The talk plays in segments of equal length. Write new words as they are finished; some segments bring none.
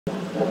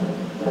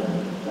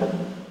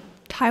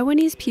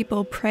Taiwanese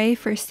people pray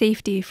for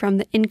safety from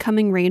the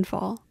incoming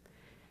rainfall.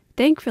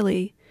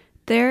 Thankfully,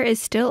 there is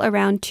still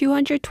around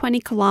 220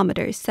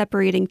 kilometers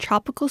separating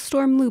Tropical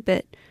Storm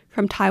Lupit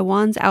from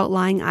Taiwan's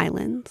outlying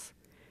islands.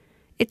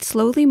 It's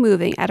slowly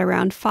moving at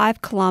around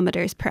 5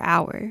 kilometers per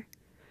hour.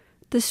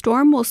 The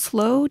storm will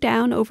slow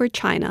down over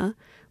China,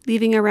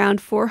 leaving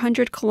around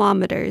 400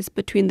 kilometers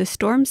between the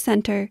storm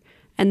center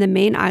and the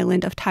main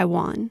island of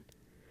Taiwan.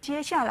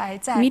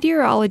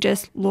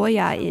 Meteorologist Luo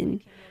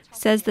Ya-in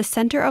says the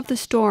center of the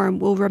storm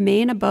will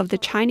remain above the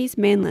Chinese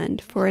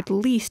mainland for at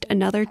least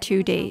another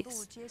 2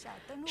 days.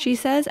 She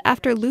says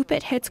after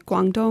Lupit hits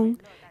Guangdong,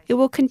 it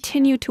will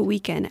continue to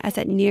weaken as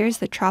it nears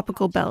the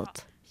tropical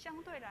belt.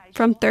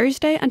 From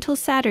Thursday until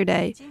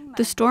Saturday,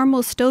 the storm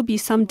will still be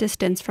some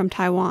distance from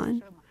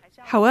Taiwan.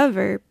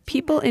 However,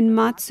 people in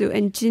Matsu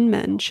and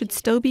Jinmen should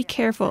still be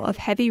careful of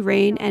heavy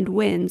rain and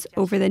winds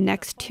over the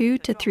next 2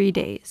 to 3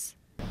 days.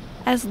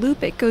 As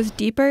Lupit goes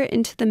deeper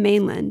into the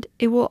mainland,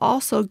 it will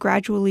also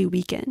gradually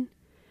weaken.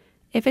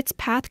 If its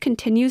path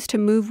continues to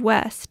move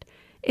west,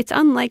 it's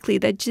unlikely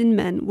that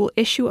Jinmen will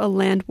issue a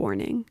land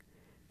warning.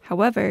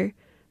 However,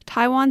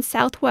 Taiwan's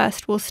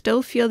southwest will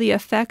still feel the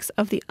effects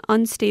of the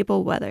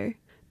unstable weather.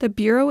 The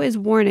Bureau is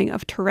warning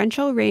of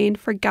torrential rain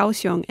for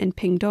Kaohsiung and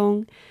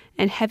Pingtung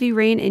and heavy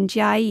rain in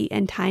Jiayi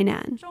and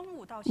Tainan.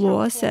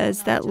 Luo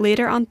says that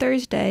later on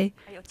Thursday,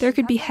 there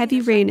could be heavy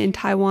rain in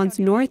Taiwan's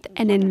north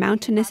and in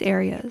mountainous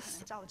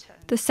areas.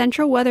 The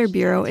Central Weather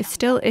Bureau is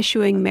still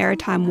issuing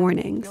maritime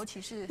warnings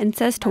and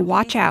says to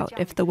watch out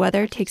if the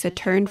weather takes a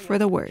turn for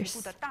the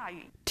worse.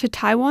 To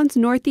Taiwan's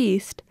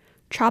northeast,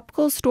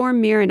 Tropical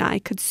Storm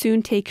Miranai could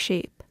soon take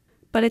shape,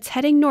 but it's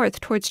heading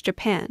north towards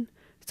Japan,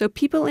 so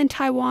people in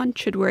Taiwan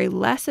should worry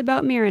less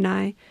about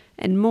Miranai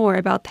and more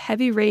about the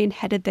heavy rain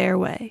headed their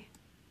way.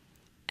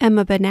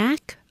 Emma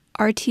Banak,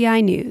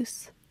 RTI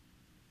News.